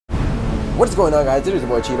What's going on, guys? It is your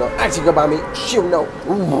boy Cheeto. Actually, go by me. Shoot, no.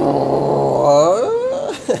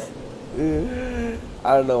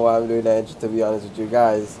 I don't know why I'm doing that intro, to be honest with you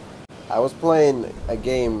guys. I was playing a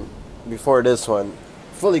game before this one,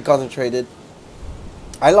 fully concentrated.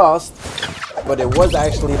 I lost, but it was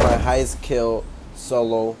actually my highest kill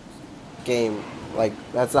solo game. Like,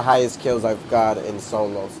 that's the highest kills I've got in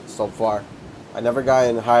solos so far. I never got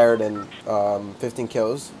in higher than 15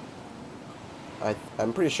 kills.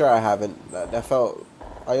 I'm pretty sure I haven't. That felt.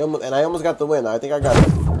 I almost got the win. I think I got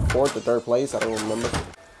 4th or 3rd place. I don't remember.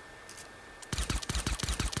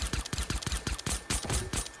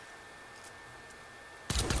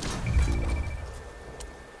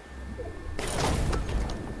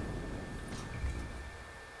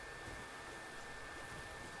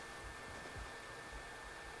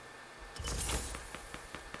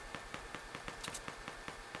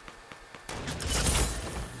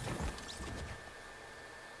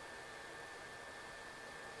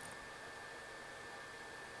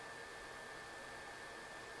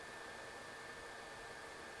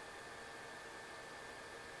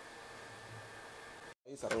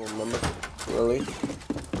 I don't remember, really.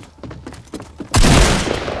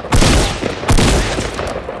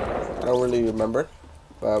 I don't really remember,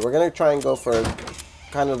 but we're gonna try and go for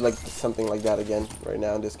kind of like something like that again right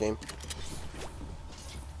now in this game.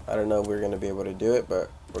 I don't know if we're gonna be able to do it,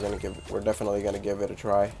 but we're definitely gonna give it a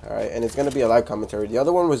try. All right, and it's gonna be a live commentary. The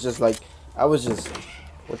other one was just like I was just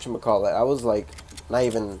whatchamacallit. I was like not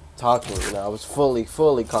even talking, you know. I was fully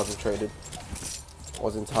concentrated.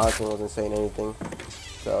 Wasn't talking, wasn't saying anything.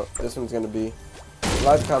 So this one's gonna be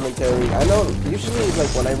live commentary. I know usually like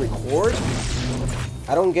when I record,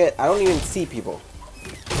 I don't even see people.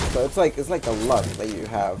 So it's like a luck that you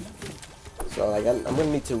have. So like I'm gonna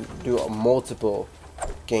need to do multiple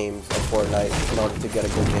games of Fortnite in order to get a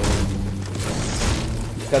good game.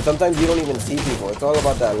 Because sometimes you don't even see people. It's all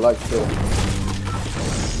about that luck too.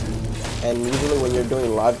 And usually when you're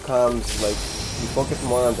doing live comms, like you focus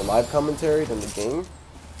more on the live commentary than the game,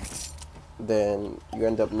 then you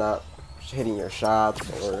end up not hitting your shots,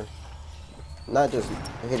 or not just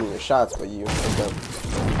hitting your shots, but you end up,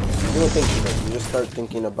 you don't think about it. You just start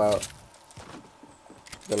thinking about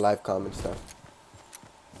the live comment stuff.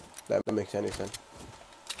 That makes any sense.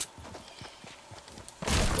 I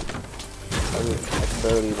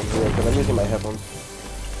barely even hear it because I'm using my headphones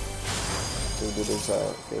to do this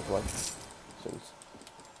gameplay.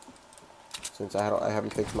 Since I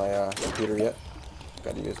haven't fixed my computer yet,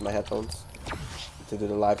 got to use my headphones to do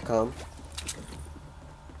the live com.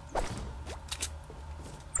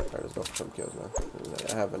 Alright, let's go for some kills now.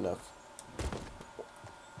 I have enough.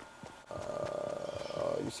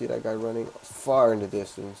 You see that guy running far in the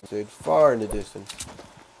distance, dude. Far in the distance.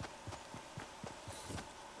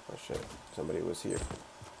 Oh shit, somebody was here.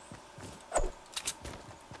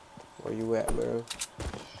 Where you at, bro?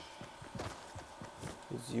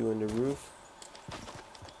 Is you in the roof?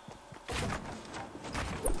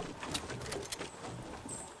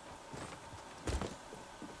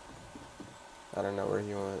 I don't know where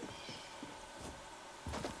he went.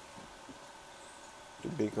 To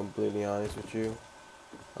be completely honest with you.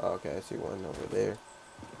 Oh, okay, I see one over there.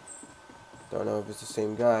 Don't know if it's the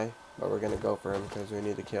same guy, but we're gonna go for him because we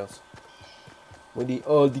need the kills. We need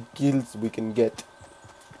all the kills we can get.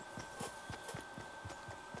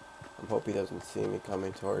 I hope he doesn't see me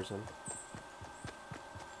coming towards him.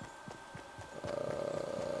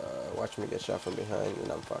 Watch me get shot from behind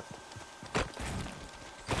and I'm fucked.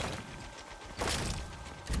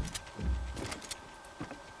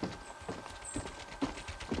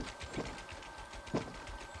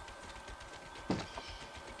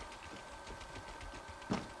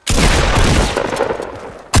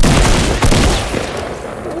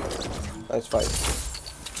 Nice fight.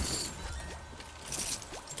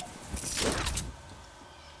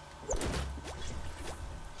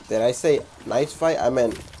 Did I say nice fight? I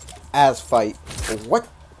meant ass fight. What?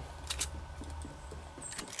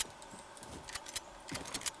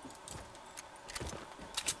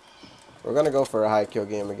 We're gonna go for a high kill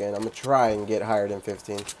game again. I'm gonna try and get higher than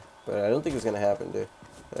 15, but I don't think it's gonna happen, dude.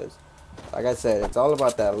 Because, like I said, it's all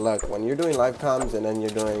about that luck. When you're doing live comms and then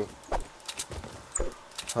you're doing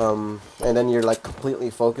and then you're like completely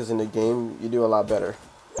focused in the game, you do a lot better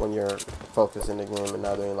when you're focused in the game and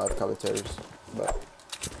not doing live commentaries. But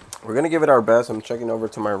we're gonna give it our best. I'm checking over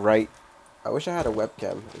to my right. I wish I had a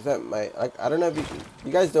webcam. Is that my, I don't know if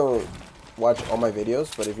you guys don't watch all my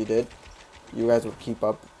videos, but if you did, you guys would keep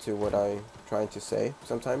up to what I'm trying to say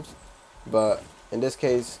sometimes. But in this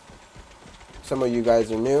case, some of you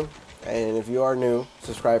guys are new, and if you are new,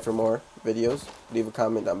 subscribe for more videos. Leave a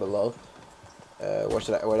comment down below.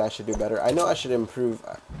 What I should do better. I know I should improve.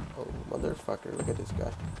 Oh, motherfucker! Look at this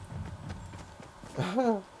guy.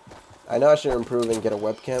 I know I should improve and get a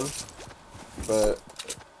webcam, but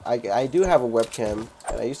I do have a webcam,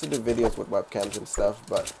 and I used to do videos with webcams and stuff,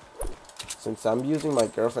 but since I'm using my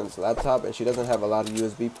girlfriend's laptop and she doesn't have a lot of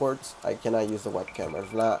USB ports, I cannot use the webcam.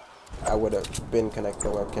 If not, I would have been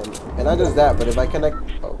connecting the webcam. And not just that, but if I connect,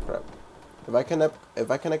 oh crap, if I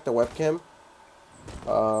connect the webcam,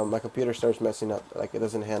 my computer starts messing up, like it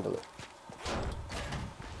doesn't handle it.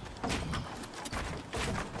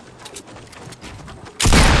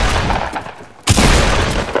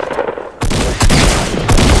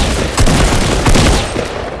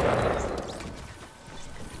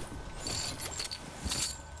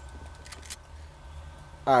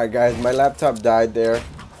 Alright guys, my laptop died there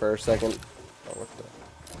for a second. Oh, what the?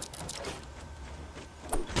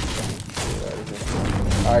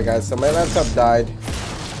 Alright guys, so my laptop died.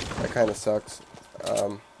 That kind of sucks.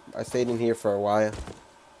 I stayed in here for a while,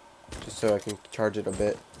 just so I can charge it a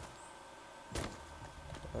bit.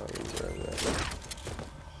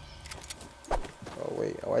 Oh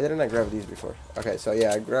wait, why didn't I grab these before? Okay, so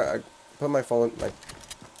yeah, I put my phone,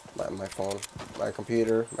 my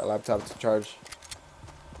computer, my laptop to charge.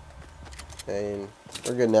 And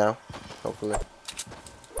we're good now, hopefully.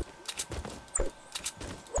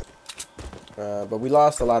 But we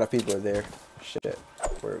lost a lot of people there. Shit,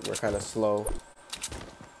 we're kind of slow.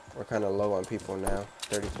 We're kind of low on people now.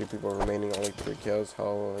 33 people remaining, only 3 kills.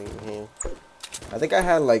 Holy hell! I think I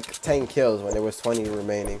had like 10 kills when there was 20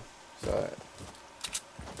 remaining. So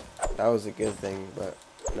that was a good thing. But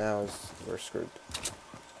now we're screwed.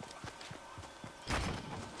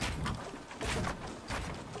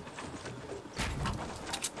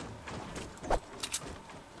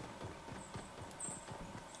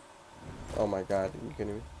 Oh my god, are you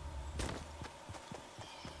kidding me?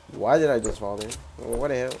 Why did I just fall there? What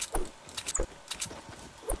the hell?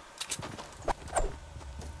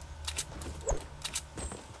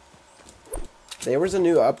 There was a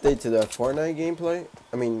new update to the Fortnite gameplay.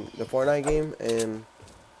 I mean, the Fortnite game, and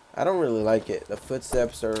I don't really like it. The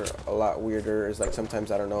footsteps are a lot weirder. It's like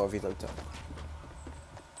sometimes I don't know if he's on top.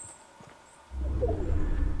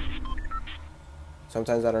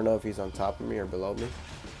 Sometimes I don't know if he's on top of me or below me.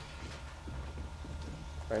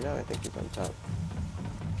 Right now, I think he's on top.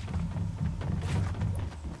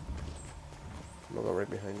 I'm gonna go right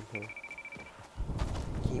behind him.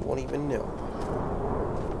 He won't even know.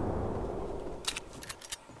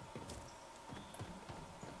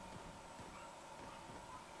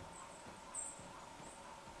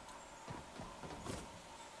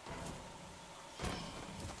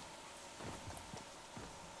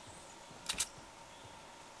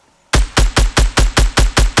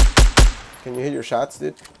 Can you hit your shots,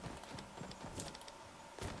 dude?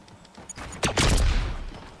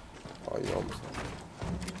 Oh, you almost.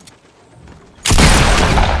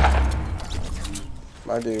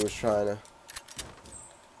 My dude was trying to.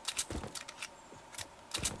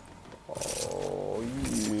 Oh,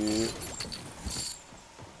 yeah.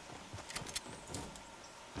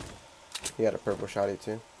 He had a purple shotty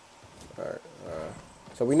too. Alright.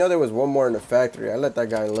 So we know there was one more in the factory. I let that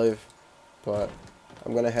guy live, but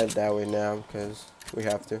I'm gonna head that way now because we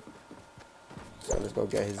have to. So let's go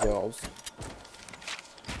get his dolls.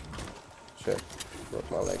 Shit, broke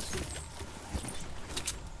my legs.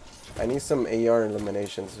 I need some AR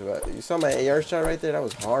eliminations. But you saw my AR shot right there? That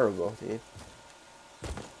was horrible, dude.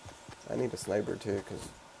 I need a sniper too because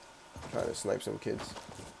I'm trying to snipe some kids.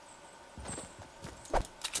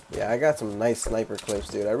 Yeah, I got some nice sniper clips,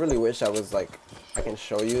 dude. I really wish I was like, I can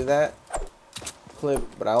show you that clip,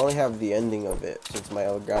 but I only have the ending of it since my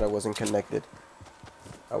Elgato wasn't connected.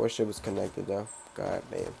 I wish it was connected though. God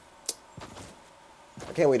damn.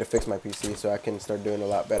 I can't wait to fix my PC so I can start doing a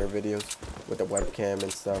lot better videos with the webcam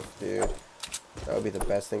and stuff, dude. That would be the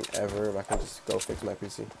best thing ever if I can just go fix my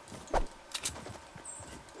PC.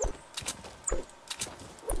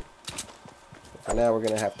 For now, we're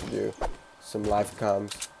gonna have to do some live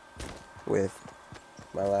comms with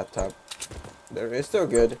my laptop. It's still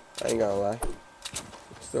good. I ain't gonna lie.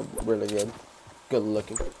 Still really good. Good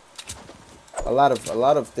looking. A lot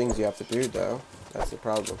of things you have to do though. That's the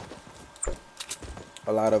problem.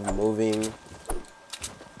 A lot of moving.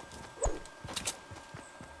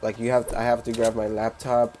 Like I have to grab my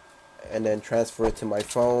laptop and then transfer it to my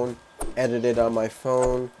phone, edit it on my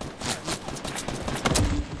phone.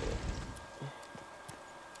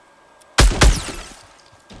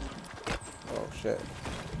 Oh shit.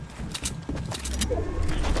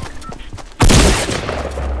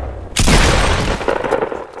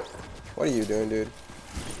 What are you doing, dude?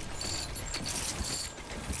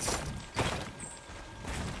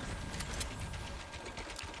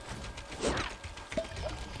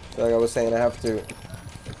 So like I was saying, I have to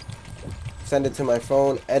send it to my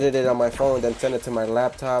phone, edit it on my phone, then send it to my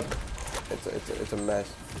laptop. It's a mess.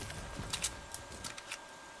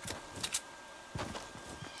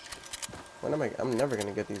 When am I? I'm never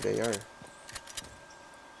gonna get these AR.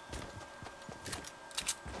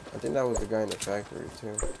 I think that was the guy in the factory too.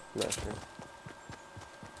 I'm not sure.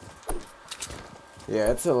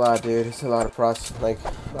 Yeah, it's a lot, dude. It's a lot of like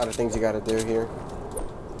a lot of things you gotta do here.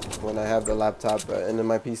 When I have the laptop, and then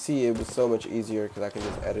my PC, it was so much easier because I can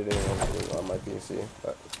just edit it and everything on my PC.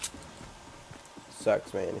 But it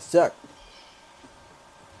sucks, man. It sucks.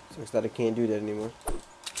 Sucks that I can't do that anymore.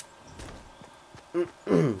 Alright,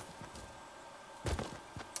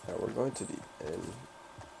 we're going to the end.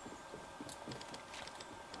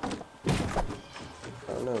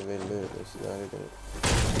 I don't know if they live. It's not even.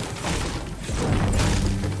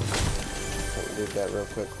 Did that real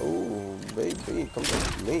quick. Oh, baby, come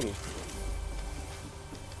back to me.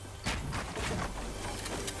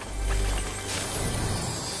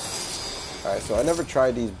 Alright, so I never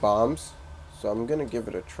tried these bombs, so I'm gonna give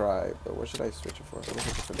it a try. But what should I switch it for? I'm gonna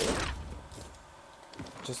switch it for this.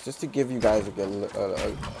 Just to give you guys a good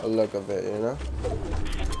a look of it, you know.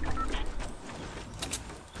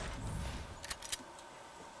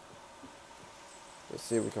 Let's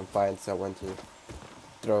see if we can find someone to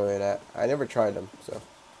throw it at. I never tried them, so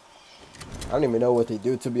I don't even know what they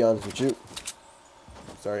do, to be honest with you.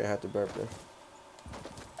 Sorry, I had to burp there.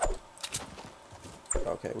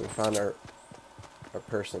 Okay, we found our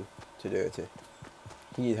person to do it to.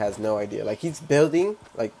 He has no idea. Like he's building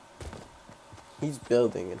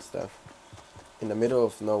and stuff in the middle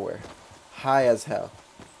of nowhere, high as hell.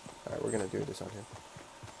 All right, we're gonna do this on him.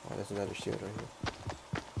 Oh, there's another shield right here.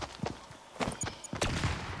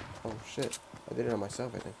 Oh shit. I did it on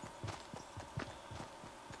myself, I think.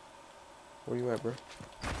 Where you at, bro?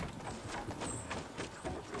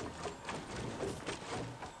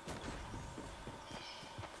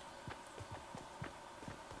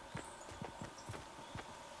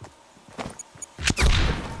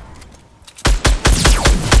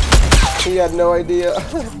 He had no idea.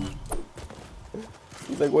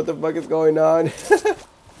 He's like, what the fuck is going on?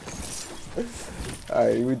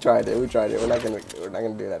 Alright, we tried it. We're not gonna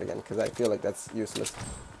do that again because I feel like that's useless.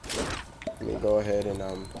 Let me go ahead and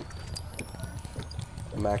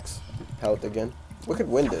max health again. We could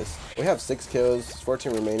win this. We have 6 kills,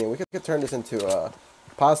 14 remaining. We could turn this into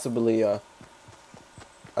possibly a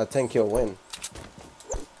 10 kill win.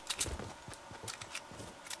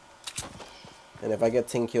 And if I get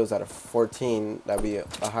 10 kills out of 14, that'd be a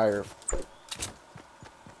higher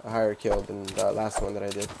kill than the last one that I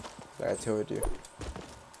did. That I told you.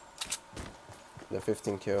 The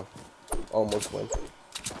 15 kill, almost win.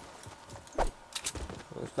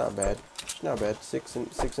 It's not bad. It's not bad. 6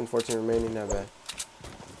 and 14 remaining, not bad.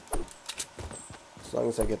 As long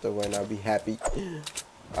as I get the win, I'll be happy.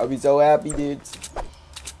 I'll be so happy, dudes.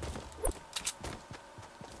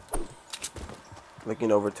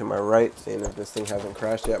 Looking over to my right, seeing if this thing hasn't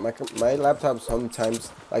crashed yet. My laptop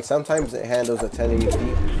sometimes it handles a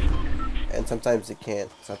 1080p, and sometimes it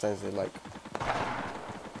can't. Sometimes it like.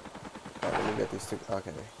 Alright, let me get these 2.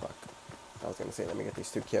 Okay, fuck. I was gonna say let me get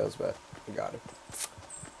these 2 kills, but I got it.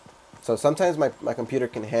 So sometimes my computer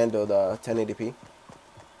can handle the 1080p,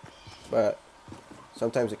 but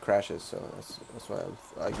sometimes it crashes. So that's why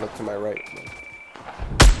I look to my right.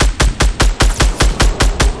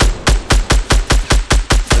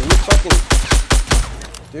 You fucking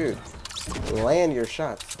dude, land your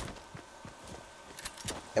shots.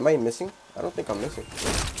 Am I missing? I don't think I'm missing.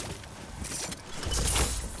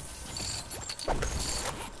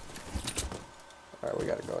 Alright, we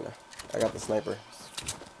gotta go now. I got the sniper.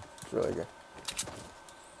 It's really good.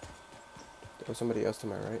 There was somebody else to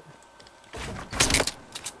my right.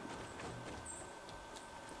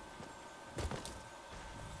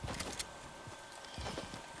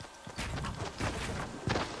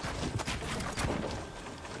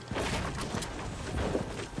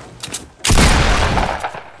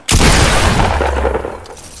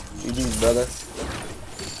 GG's, brother.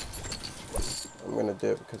 I'm gonna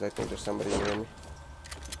dip because I think there's somebody near me.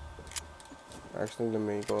 Actually, let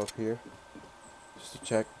me go up here just to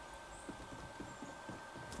check.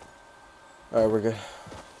 Alright, we're good.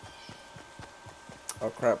 Oh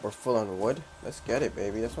crap, we're full on wood. Let's get it,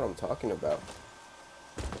 baby. That's what I'm talking about.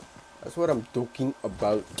 That's what I'm talking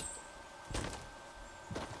about.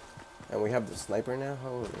 And we have the sniper now?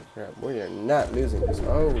 Holy crap. We are not losing this.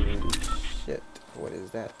 Holy shit. What is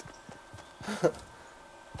that?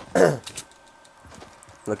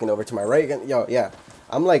 Looking over to my right again. Yo, yeah.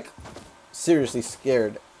 I'm like seriously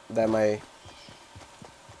scared that my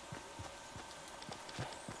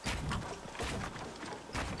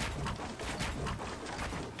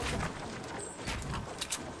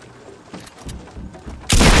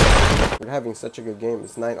having such a good game.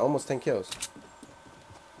 It's almost 10 kills.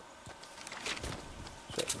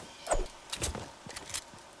 Shit.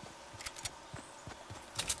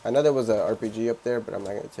 I know there was a RPG up there, but I'm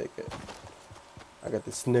not gonna take it. I got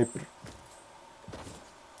the sniper.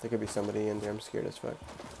 There could be somebody in there. I'm scared as fuck.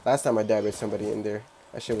 Last time I died with somebody in there,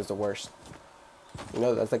 that shit was the worst. You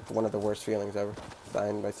know, that's like one of the worst feelings ever.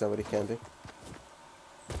 Dying by somebody camping.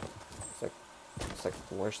 It's like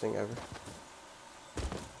the worst thing ever.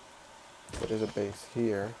 But there's a base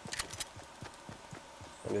here.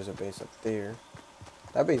 And there's a base up there.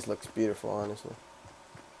 That base looks beautiful, honestly.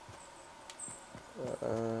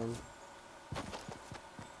 I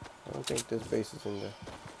don't think this base is in there.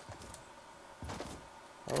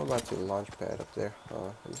 I'm about to launch pad up there.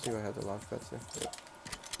 Let me see if I have the launch pads there. Yeah.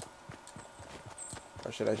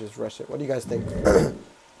 Or should I just rush it? What do you guys think?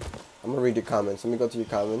 I'm gonna read your comments. Let me go to your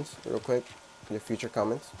comments real quick. Your future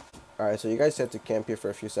comments. Alright, so you guys said to camp here for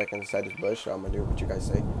a few seconds inside this bush, so I'm gonna do what you guys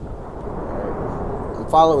say. Alright. I'm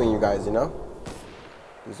following you guys, you know?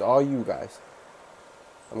 This is all you guys.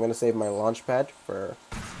 I'm gonna save my launch pad for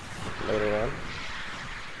later on.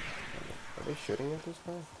 Are they shooting at this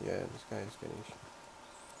guy? Yeah, this guy is getting shot.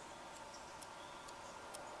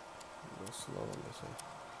 A little slow on this one.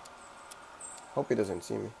 Hope he doesn't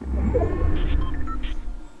see me.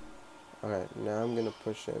 Alright, now I'm gonna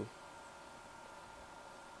push in.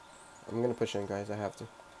 I'm gonna push in, guys. I have to.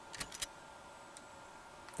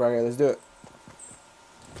 Alright, let's do it.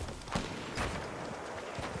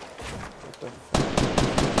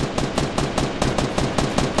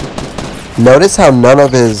 Notice how none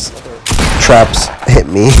of his traps hit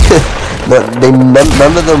me.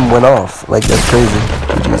 None of them went off. Like, that's crazy.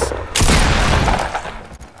 Jeez.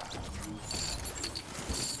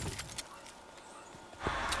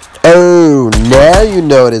 Oh, now you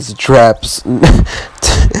notice traps.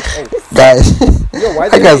 Guys, yo,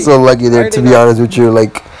 I got so lucky there, to be honest with you.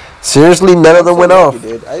 Like, seriously, none of them went off.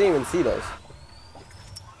 Dude. I didn't even see those.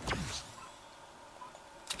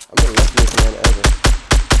 I'm the luckiest man ever.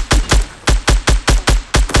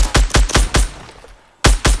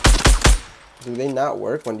 Do they not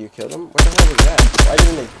work when you kill them? What the hell was that? Why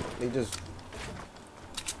didn't they just...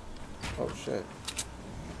 Oh, shit.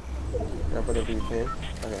 Grab whatever you can.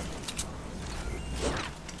 Okay.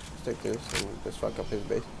 Let's take this and just fuck up his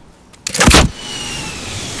base.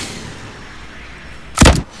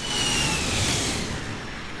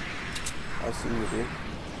 I see you, dude.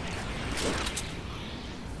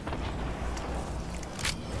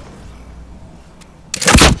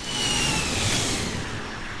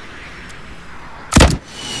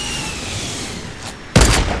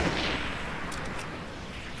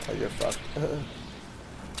 Oh, you're fucked.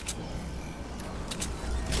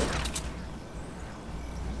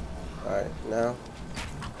 Alright, now.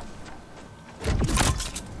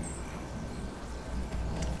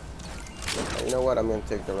 You know what? I'm gonna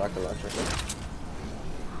take the rocket launcher.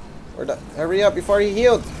 Hurry up before he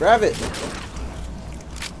healed. Grab it.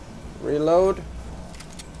 Reload.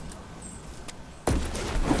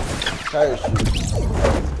 Parachute.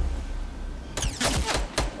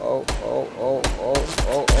 Oh, oh, oh, oh,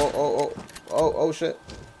 oh, oh, oh, oh, oh, oh, shit.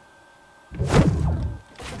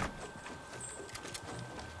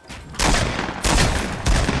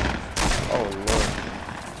 Oh, no.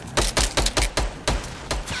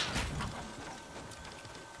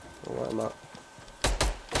 Oh, I'm out.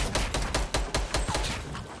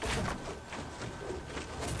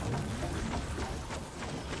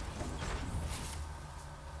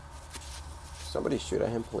 Somebody shoot at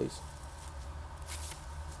him, please.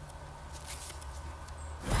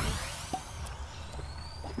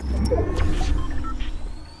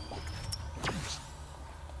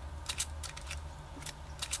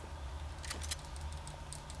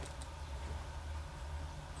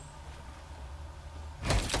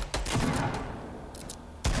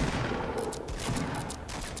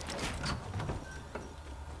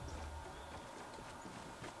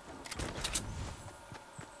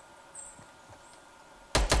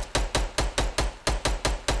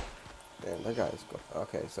 Damn, that guy's good.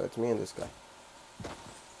 Okay, so it's me and this guy.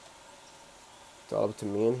 It's all up to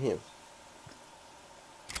me and him.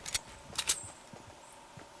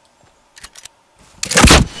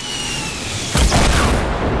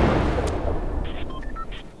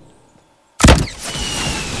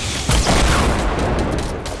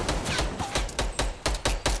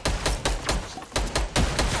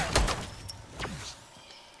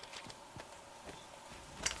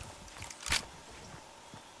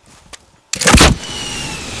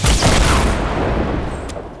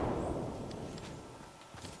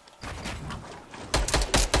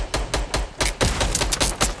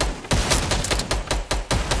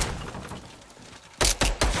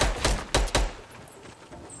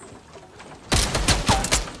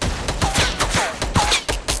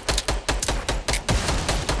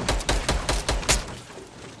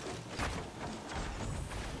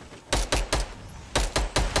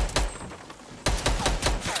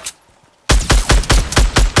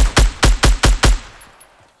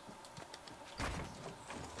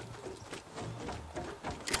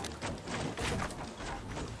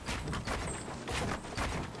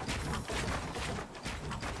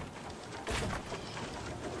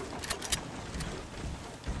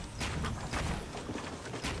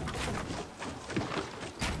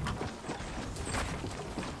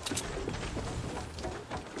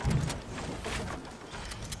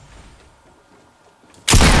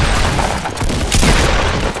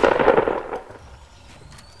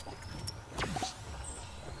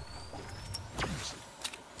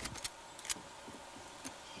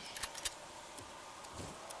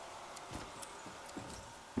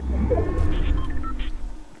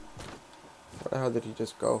 Where the hell did he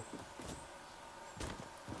just go?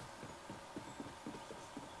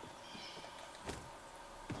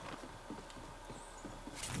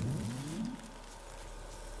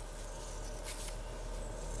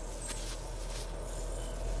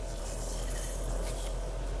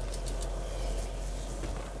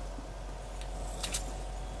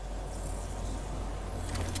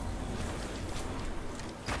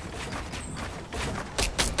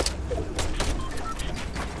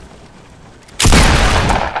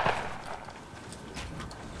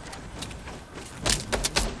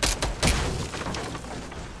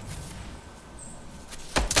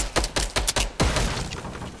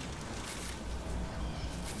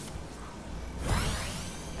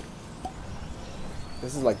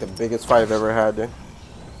 This is like the biggest fight I've ever had, dude.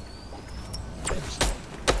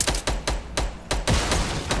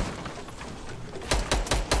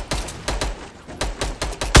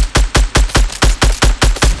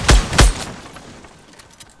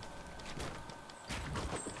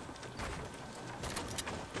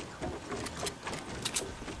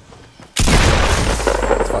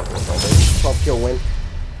 Let's fuck this one, baby. 12 kill win.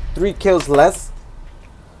 3 kills less.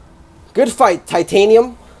 Good fight,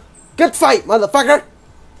 Titanium. Good fight, motherfucker.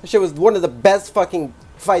 That shit was one of the best fucking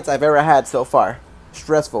fights I've ever had so far.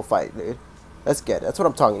 Stressful fight, dude. That's good. That's what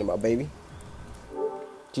I'm talking about, baby.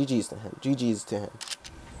 GG's to him. GG's to him.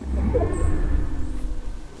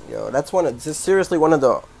 Yo, that's this is seriously one of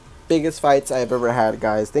the biggest fights I've ever had,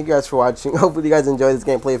 guys. Thank you guys for watching. Hopefully you guys enjoyed this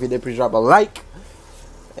gameplay. If you did, please drop a like.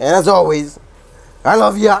 And as always, I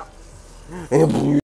love ya. And